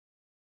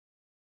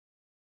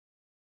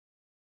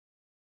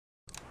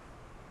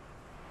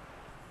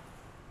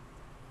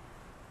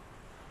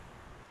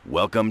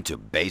Welcome to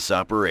Base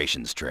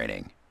Operations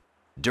Training.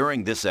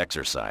 During this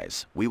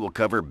exercise, we will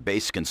cover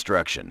base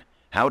construction,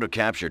 how to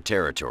capture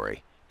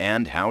territory,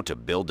 and how to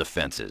build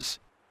defenses.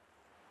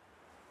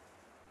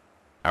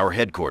 Our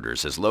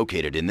headquarters is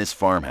located in this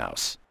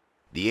farmhouse.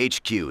 The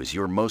HQ is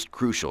your most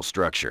crucial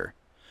structure.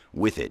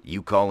 With it,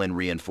 you call in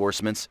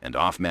reinforcements and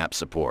off-map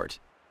support.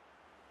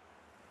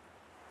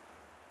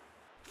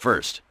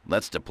 First,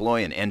 let's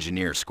deploy an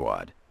engineer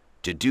squad.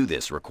 To do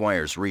this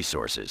requires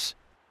resources.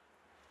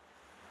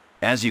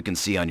 As you can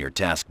see on your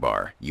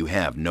taskbar, you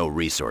have no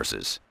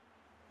resources.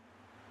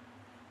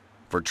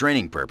 For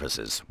training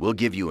purposes, we'll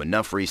give you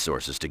enough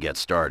resources to get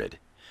started,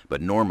 but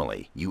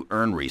normally you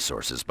earn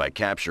resources by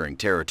capturing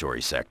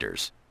territory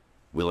sectors.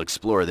 We'll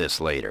explore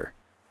this later.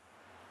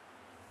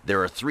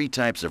 There are three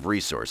types of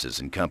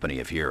resources in Company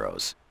of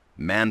Heroes: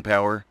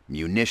 manpower,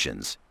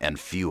 munitions, and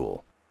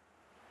fuel.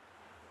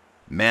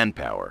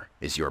 Manpower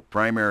is your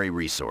primary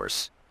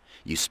resource.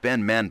 You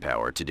spend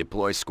manpower to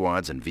deploy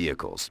squads and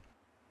vehicles.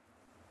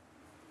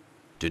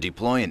 To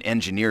deploy an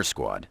engineer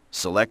squad,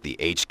 select the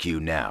HQ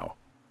now.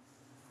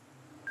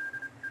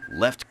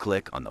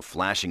 Left-click on the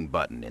flashing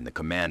button in the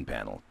command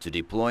panel to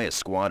deploy a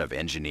squad of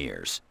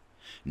engineers.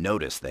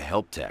 Notice the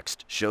help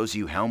text shows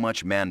you how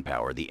much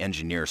manpower the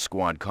engineer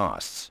squad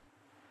costs.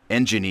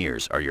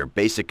 Engineers are your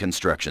basic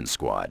construction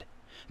squad.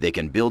 They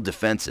can build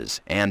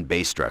defenses and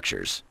base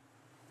structures.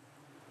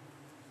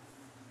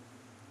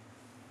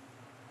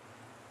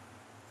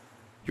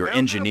 Your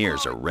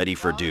engineers are ready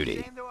for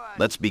duty.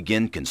 Let's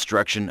begin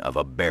construction of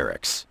a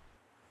barracks.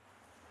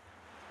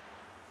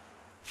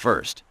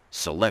 First,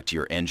 select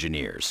your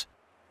engineers.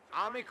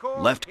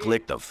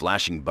 Left-click the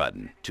flashing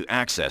button to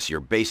access your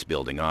base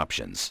building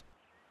options.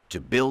 To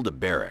build a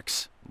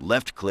barracks,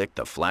 left-click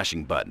the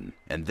flashing button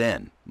and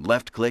then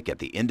left-click at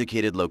the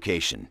indicated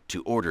location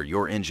to order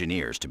your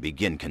engineers to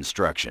begin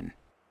construction.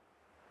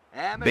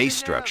 Base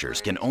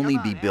structures can only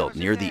be built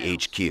near the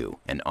HQ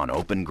and on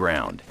open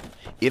ground.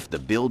 If the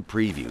build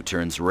preview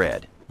turns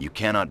red, you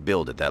cannot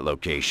build at that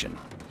location.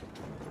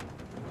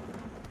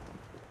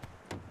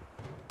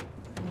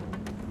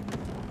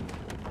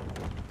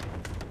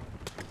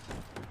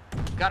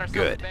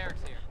 Good.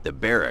 The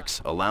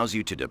barracks allows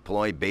you to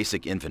deploy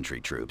basic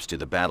infantry troops to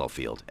the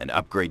battlefield and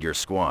upgrade your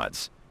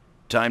squads.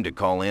 Time to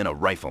call in a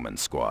rifleman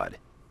squad.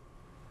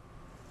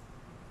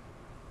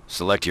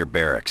 Select your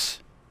barracks.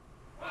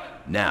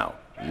 Now,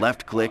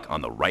 left-click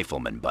on the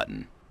rifleman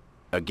button.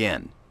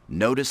 Again,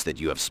 notice that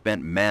you have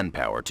spent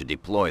manpower to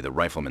deploy the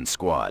rifleman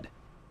squad.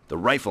 The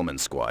rifleman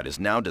squad is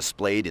now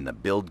displayed in the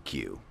build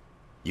queue.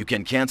 You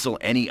can cancel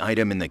any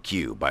item in the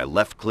queue by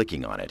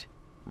left-clicking on it.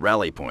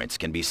 Rally points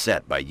can be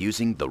set by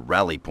using the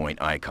rally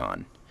point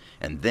icon,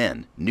 and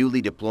then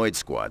newly deployed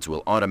squads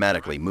will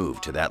automatically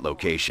move to that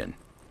location.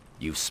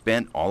 You've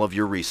spent all of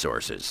your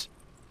resources.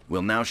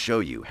 We'll now show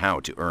you how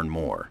to earn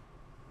more.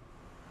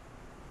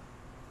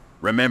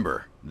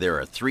 Remember, there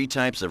are three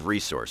types of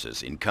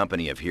resources in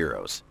Company of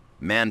Heroes: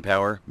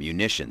 manpower,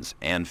 munitions,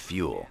 and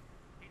fuel.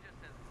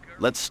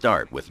 Let's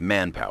start with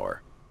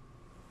manpower.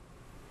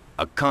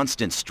 A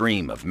constant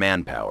stream of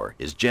manpower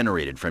is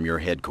generated from your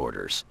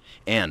headquarters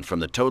and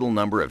from the total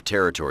number of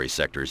territory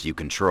sectors you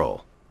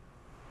control.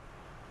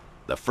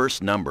 The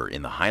first number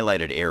in the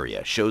highlighted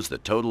area shows the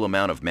total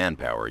amount of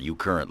manpower you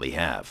currently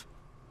have.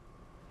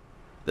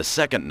 The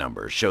second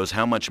number shows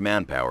how much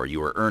manpower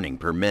you are earning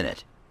per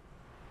minute.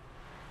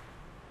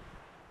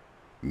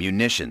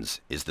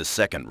 Munitions is the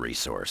second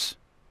resource.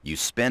 You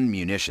spend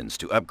munitions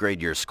to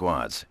upgrade your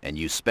squads and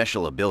use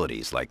special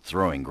abilities like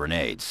throwing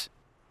grenades.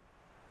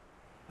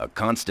 A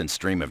constant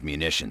stream of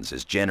munitions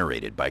is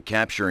generated by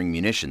capturing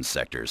munitions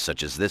sectors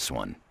such as this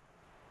one.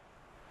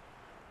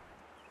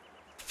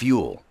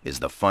 Fuel is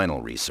the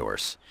final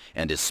resource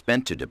and is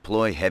spent to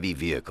deploy heavy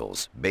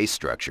vehicles, base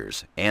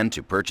structures, and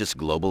to purchase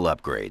global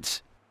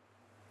upgrades.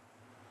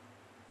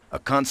 A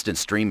constant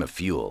stream of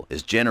fuel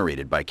is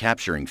generated by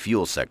capturing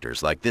fuel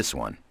sectors like this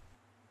one.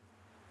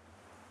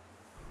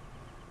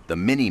 The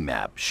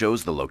mini-map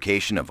shows the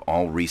location of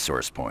all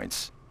resource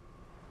points.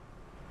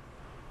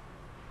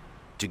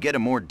 To get a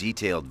more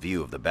detailed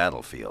view of the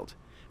battlefield,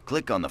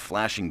 click on the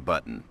flashing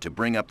button to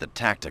bring up the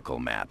tactical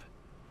map.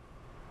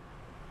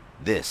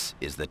 This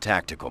is the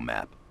tactical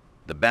map.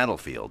 The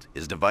battlefield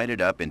is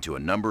divided up into a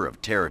number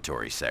of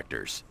territory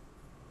sectors.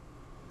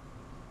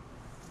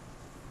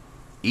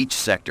 Each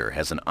sector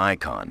has an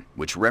icon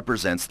which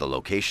represents the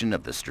location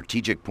of the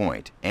strategic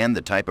point and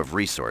the type of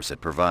resource it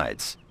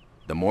provides.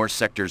 The more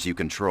sectors you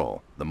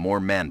control, the more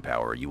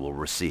manpower you will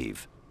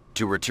receive.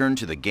 To return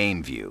to the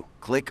game view,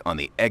 click on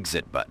the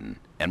Exit button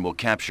and we'll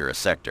capture a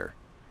sector.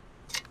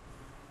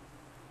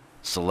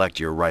 Select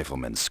your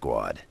rifleman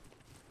squad.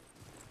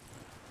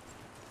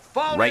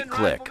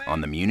 Right-click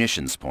on the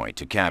munitions point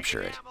to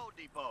capture it.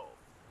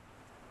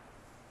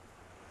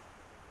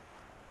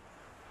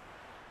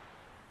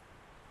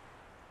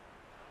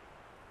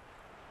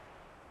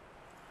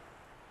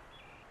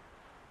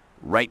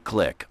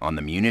 Right-click on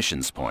the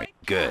munitions point.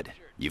 Good.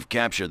 You've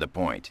captured the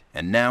point,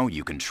 and now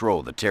you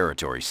control the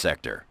territory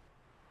sector.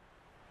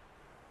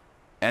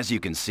 As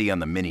you can see on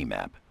the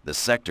minimap, the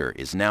sector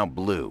is now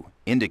blue,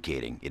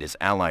 indicating it is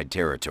Allied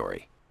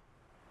territory.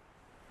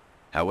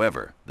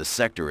 However, the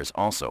sector is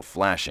also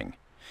flashing.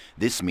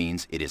 This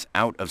means it is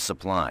out of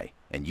supply,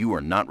 and you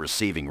are not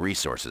receiving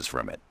resources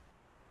from it.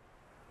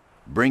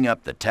 Bring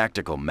up the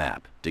tactical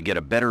map to get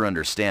a better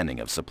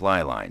understanding of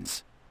supply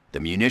lines. The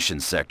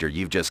munitions sector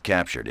you've just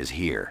captured is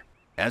here.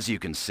 As you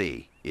can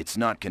see, it's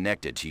not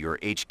connected to your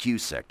HQ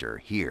sector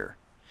here.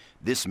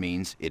 This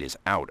means it is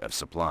out of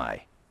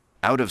supply.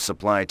 Out of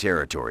supply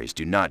territories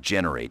do not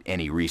generate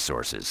any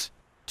resources.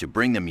 To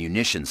bring the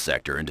munitions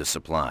sector into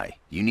supply,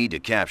 you need to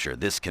capture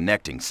this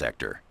connecting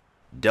sector.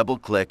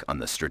 Double-click on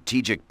the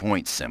strategic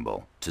point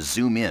symbol to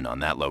zoom in on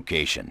that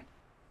location.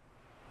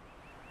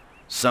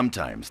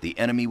 Sometimes the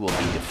enemy will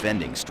be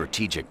defending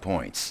strategic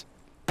points.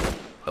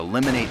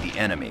 Eliminate the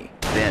enemy,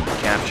 then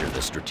capture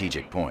the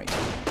strategic point.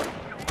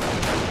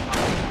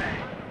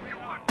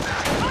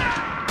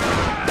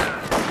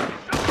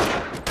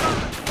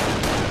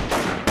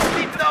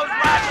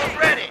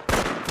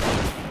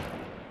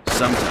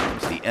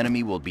 Sometimes the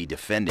enemy will be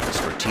defending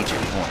strategic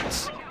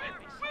points.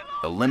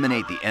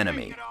 Eliminate the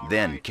enemy,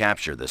 then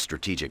capture the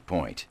strategic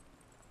point.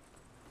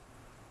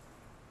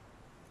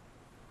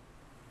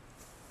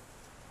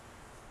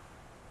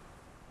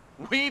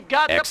 We've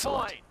got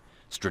Excellent. the point.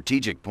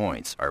 Strategic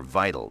points are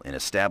vital in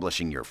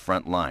establishing your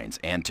front lines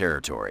and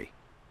territory.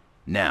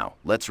 Now,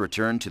 let's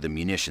return to the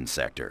munitions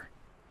sector.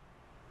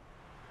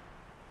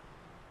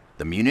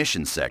 The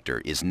munitions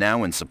sector is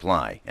now in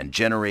supply and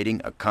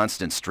generating a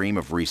constant stream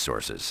of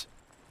resources.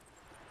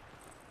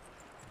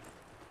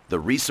 The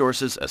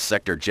resources a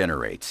sector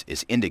generates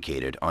is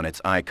indicated on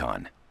its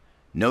icon.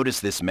 Notice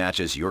this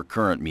matches your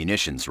current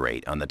munitions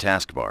rate on the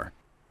taskbar.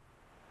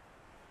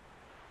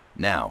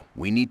 Now,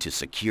 we need to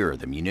secure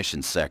the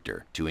munitions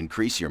sector to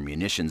increase your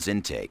munitions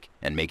intake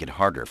and make it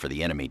harder for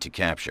the enemy to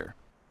capture.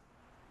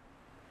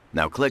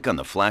 Now click on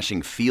the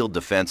flashing Field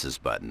Defenses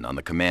button on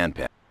the command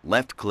panel.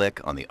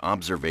 Left-click on the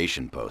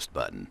Observation Post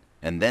button,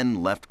 and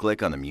then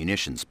left-click on the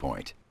munitions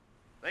point.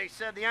 They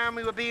said the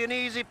Army would be an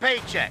easy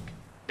paycheck.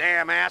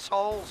 Damn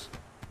assholes.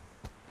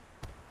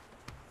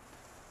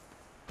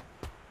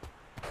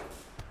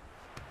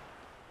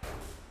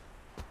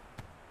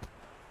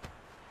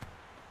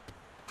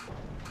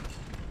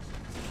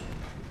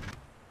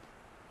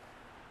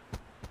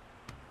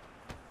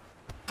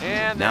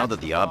 Now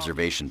that the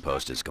observation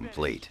post is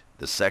complete,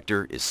 the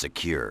sector is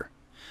secure.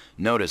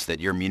 Notice that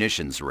your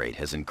munitions rate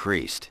has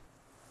increased.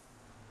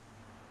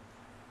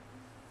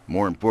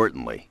 More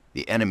importantly,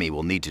 the enemy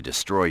will need to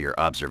destroy your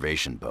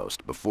observation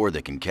post before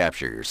they can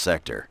capture your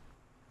sector.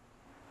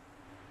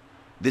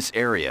 This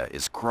area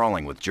is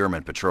crawling with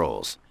German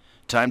patrols.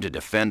 Time to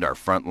defend our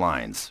front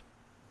lines.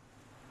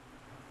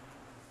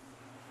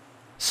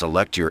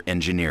 Select your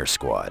engineer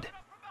squad.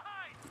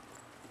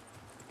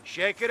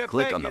 Shake it up,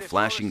 Click on the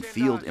flashing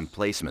Field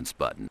Emplacements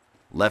button.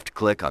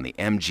 Left-click on the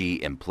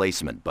MG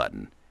Emplacement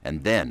button,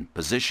 and then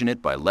position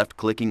it by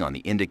left-clicking on the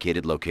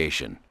indicated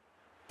location.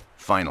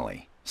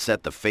 Finally,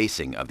 set the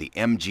facing of the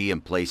MG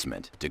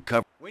emplacement to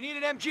cover. We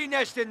need an MG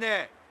nest in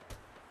there.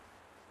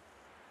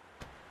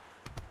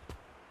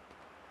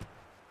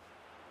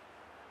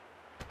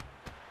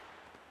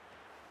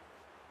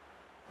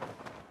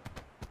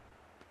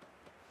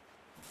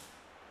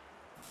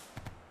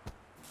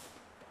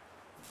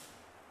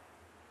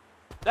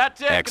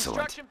 That's it. Excellent.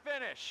 Construction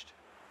finished.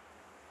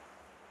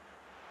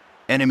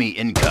 Enemy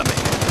incoming.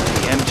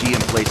 The MG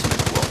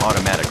emplacement will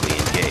automatically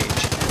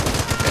engage.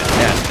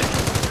 Fantastic.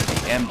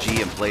 The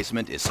MG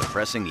emplacement is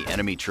suppressing the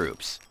enemy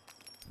troops.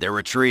 They're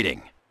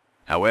retreating.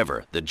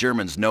 However, the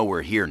Germans know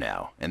we're here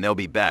now, and they'll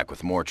be back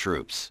with more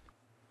troops.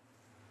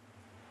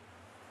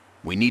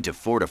 We need to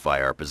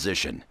fortify our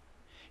position.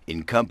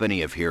 In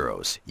Company of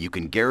Heroes, you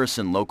can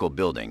garrison local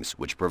buildings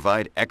which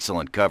provide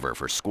excellent cover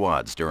for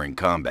squads during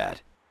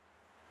combat.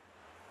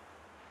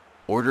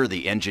 Order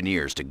the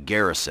engineers to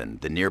garrison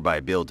the nearby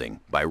building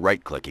by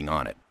right-clicking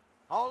on it.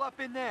 All up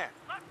in there.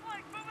 Left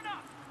flank, moving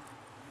up.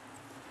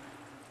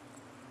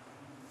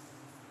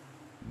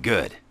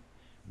 Good.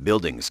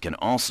 Buildings can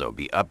also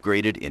be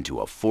upgraded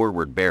into a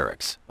forward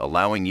barracks,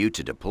 allowing you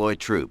to deploy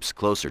troops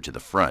closer to the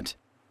front.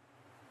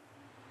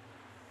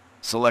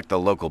 Select the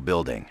local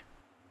building.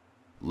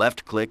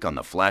 Left-click on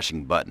the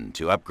flashing button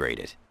to upgrade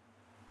it.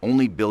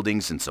 Only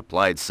buildings in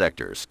supplied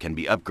sectors can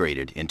be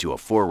upgraded into a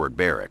forward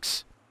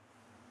barracks.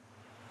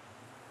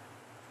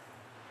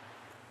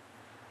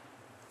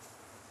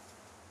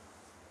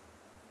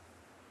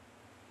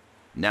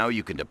 Now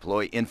you can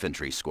deploy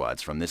infantry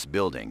squads from this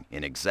building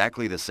in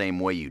exactly the same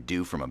way you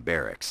do from a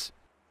barracks.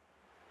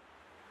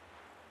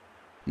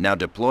 Now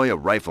deploy a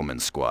rifleman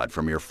squad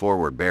from your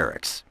forward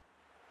barracks.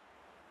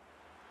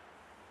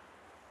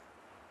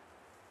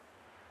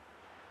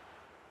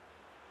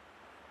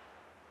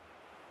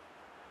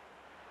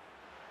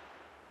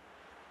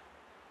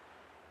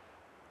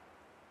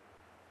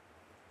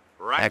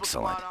 Rifle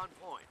Excellent. squad on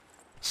point.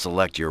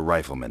 Select your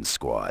rifleman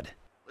squad.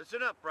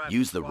 Listen up, Private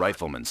Use the Squad.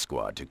 rifleman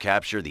squad to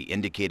capture the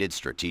indicated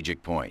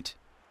strategic point.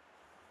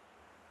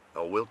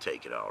 Oh, we'll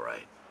take it all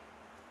right.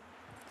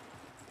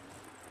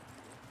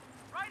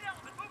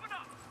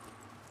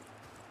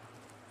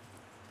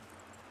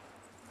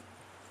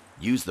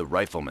 Use the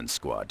Rifleman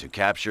Squad to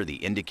capture the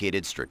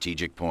indicated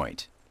strategic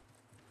point.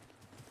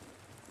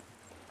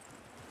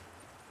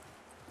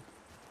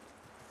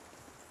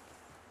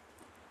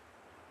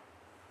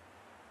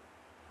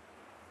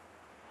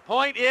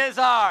 Point is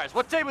ours.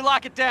 What say we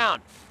lock it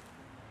down?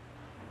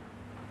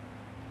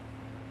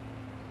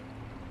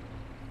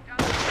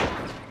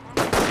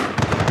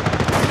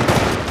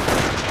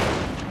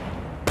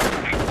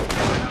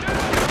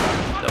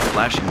 The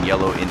flashing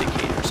yellow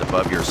indicators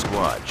above your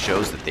squad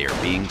shows that they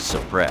are being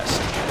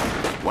suppressed.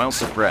 While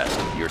suppressed,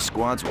 your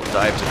squads will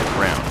dive to the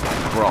ground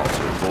and crawl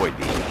to avoid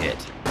being hit.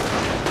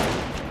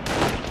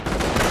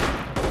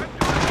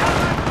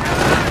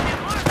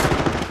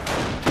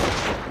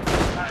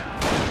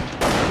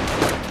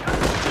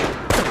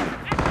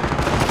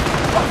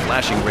 The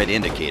flashing red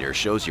indicator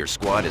shows your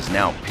squad is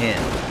now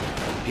pinned.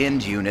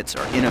 Pinned units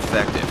are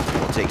ineffective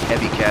and will take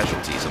heavy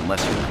casualties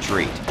unless you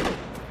retreat.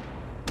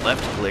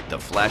 Left-click the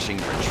flashing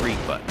retreat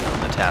button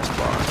on the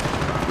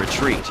taskbar.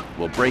 Retreat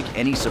will break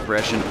any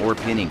suppression or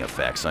pinning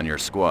effects on your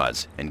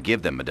squads and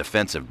give them a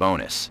defensive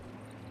bonus.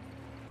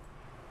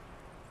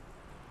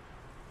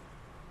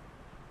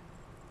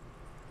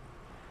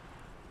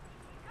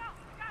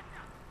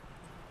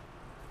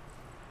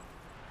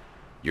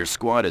 Your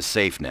squad is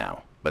safe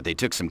now, but they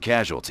took some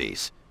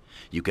casualties.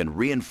 You can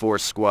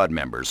reinforce squad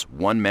members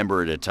one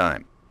member at a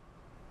time.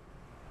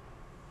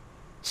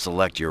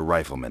 Select your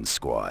Rifleman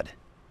Squad.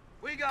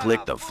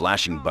 Click the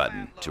flashing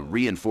button to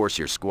reinforce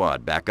your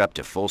squad back up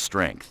to full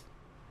strength.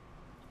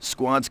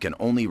 Squads can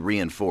only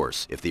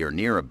reinforce if they are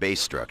near a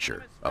base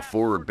structure, a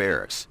forward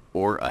barracks,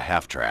 or a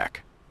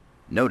half-track.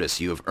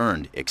 Notice you have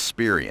earned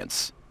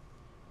experience.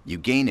 You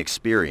gain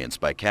experience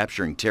by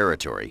capturing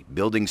territory,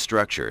 building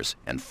structures,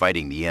 and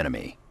fighting the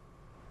enemy.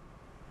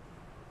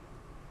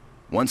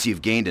 Once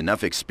you've gained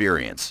enough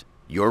experience,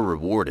 you're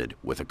rewarded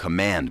with a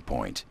command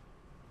point.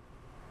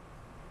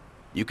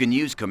 You can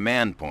use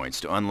command points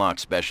to unlock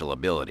special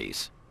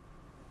abilities.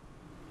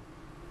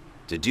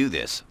 To do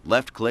this,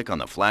 left-click on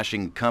the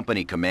flashing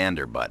Company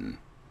Commander button.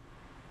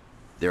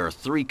 There are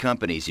 3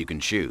 companies you can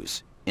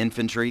choose: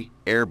 Infantry,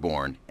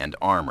 Airborne, and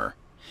Armor.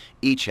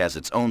 Each has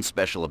its own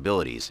special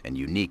abilities and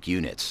unique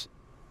units.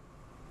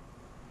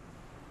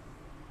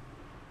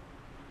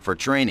 For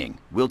training,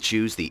 we'll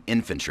choose the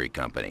Infantry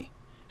Company.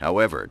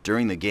 However,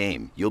 during the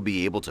game, you'll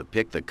be able to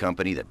pick the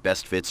company that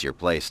best fits your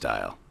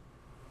playstyle.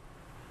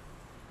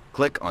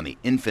 Click on the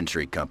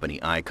Infantry Company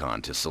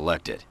icon to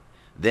select it.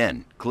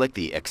 Then, click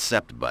the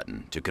Accept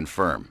button to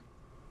confirm.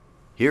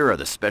 Here are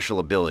the special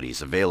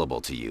abilities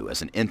available to you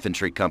as an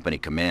Infantry Company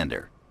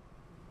Commander.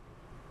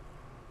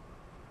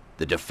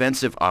 The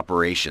Defensive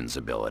Operations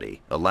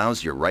ability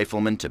allows your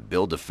riflemen to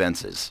build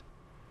defenses.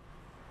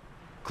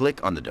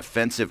 Click on the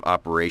Defensive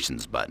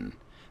Operations button.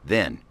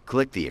 Then,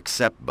 click the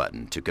Accept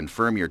button to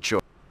confirm your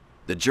choice.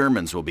 The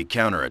Germans will be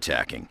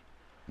counterattacking.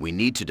 We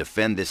need to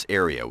defend this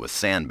area with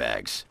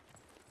sandbags.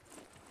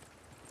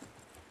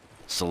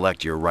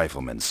 Select your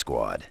Rifleman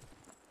Squad.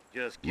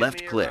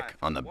 Left-click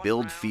on the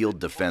Build Field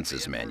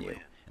Defenses menu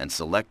and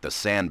select the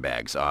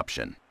Sandbags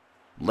option.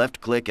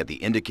 Left-click at the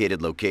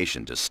indicated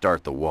location to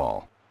start the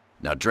wall.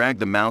 Now drag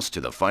the mouse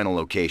to the final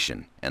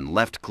location and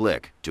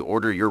left-click to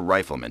order your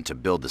riflemen to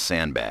build the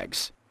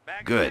sandbags.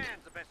 Good.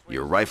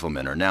 Your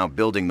riflemen are now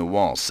building the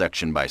wall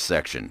section by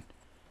section.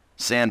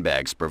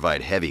 Sandbags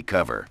provide heavy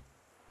cover.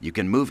 You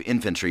can move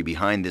infantry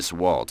behind this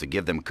wall to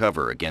give them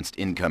cover against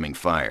incoming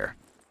fire.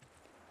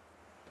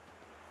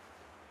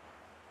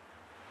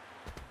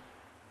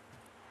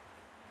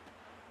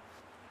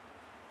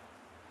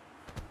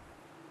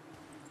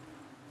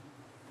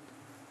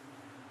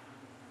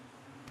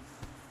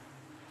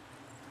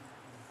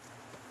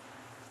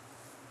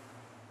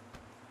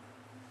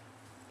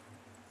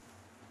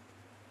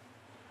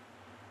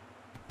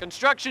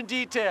 Construction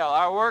detail.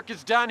 Our work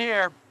is done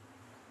here.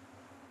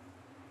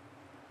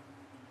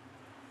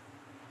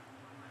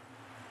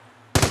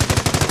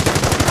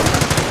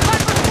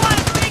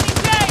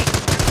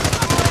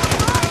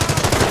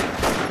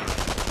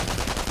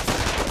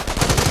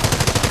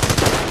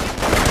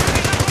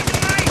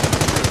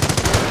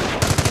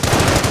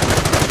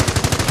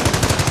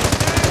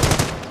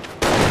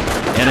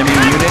 Enemy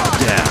unit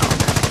down.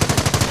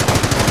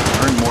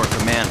 Earn more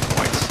command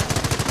points.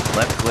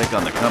 Left-click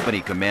on the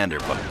Company Commander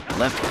button.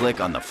 Left-click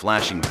on the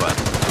flashing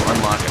button to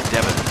unlock a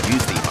debit.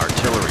 Use the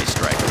Artillery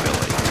Strike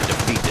ability to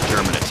defeat the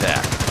German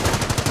attack.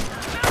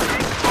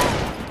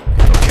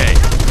 Okay,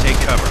 take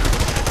cover.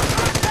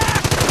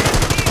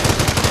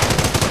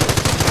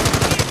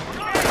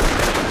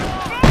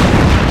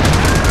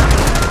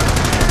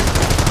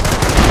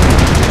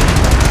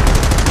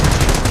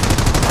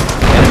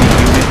 Enemy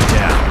unit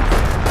down.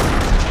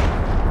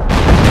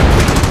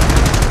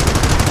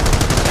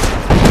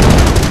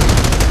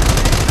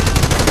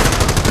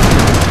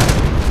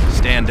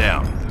 Stand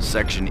down.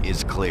 Section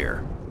is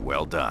clear.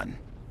 Well done.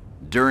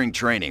 During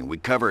training, we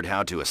covered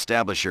how to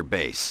establish your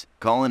base,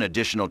 call in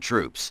additional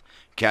troops,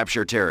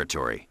 capture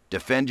territory,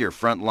 defend your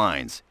front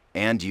lines,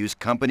 and use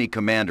company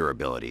commander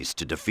abilities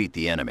to defeat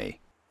the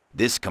enemy.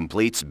 This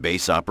completes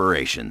base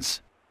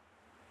operations.